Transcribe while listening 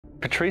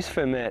Patrice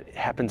Vermette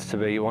happens to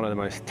be one of the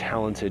most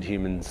talented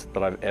humans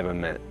that I've ever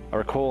met. I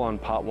recall on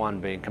part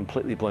one being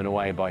completely blown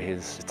away by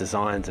his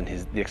designs and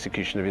the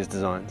execution of his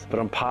designs. But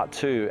on part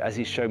two, as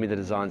he showed me the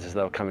designs as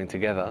they were coming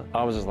together,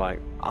 I was just like,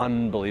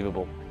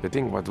 unbelievable. I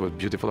think what was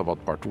beautiful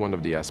about part one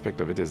of the aspect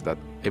of it is that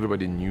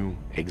everybody knew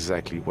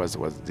exactly what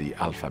was the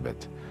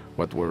alphabet,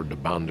 what were the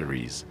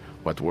boundaries,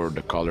 what were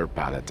the color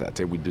palette. I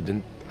think we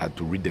didn't have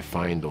to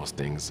redefine those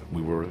things.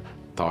 We were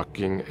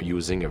talking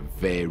using a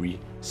very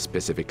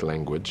specific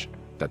language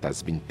that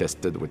has been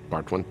tested with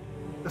part one.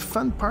 The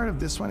fun part of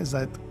this one is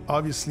that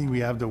obviously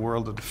we have the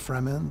world of the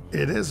Fremen.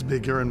 It is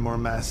bigger and more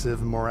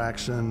massive, more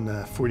action,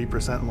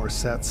 40% more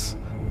sets.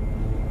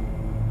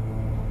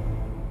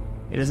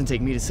 It doesn't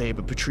take me to say it,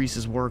 but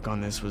Patrice's work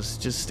on this was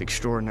just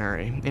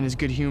extraordinary. And his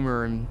good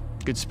humor and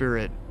good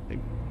spirit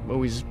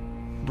always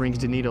brings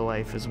Denis to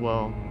life as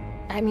well.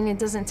 I mean, it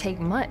doesn't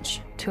take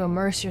much to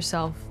immerse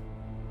yourself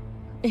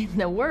in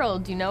the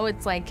world, you know?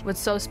 It's like, what's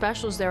so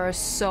special is there are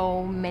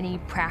so many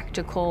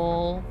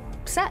practical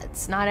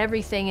sets. Not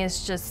everything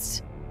is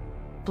just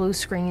blue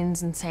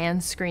screens and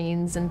sand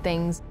screens and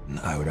things.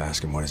 I would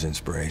ask him what his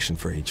inspiration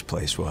for each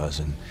place was,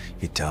 and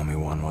he'd tell me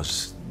one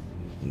was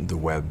the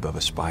web of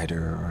a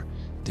spider, or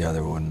the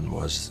other one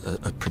was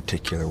a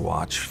particular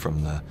watch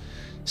from the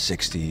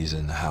 60s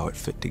and how it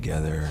fit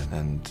together.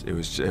 And it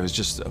was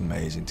just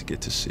amazing to get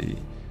to see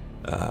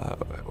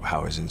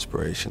how his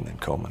inspiration then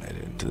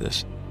culminated into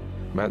this.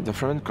 But the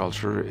Fremen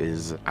culture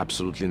is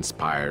absolutely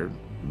inspired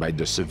by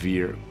the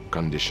severe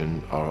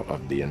condition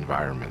of the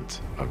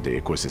environment, of the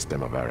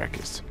ecosystem of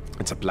Arrakis.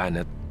 It's a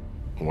planet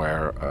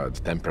where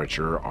the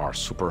temperature are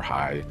super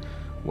high,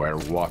 where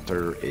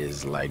water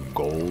is like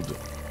gold,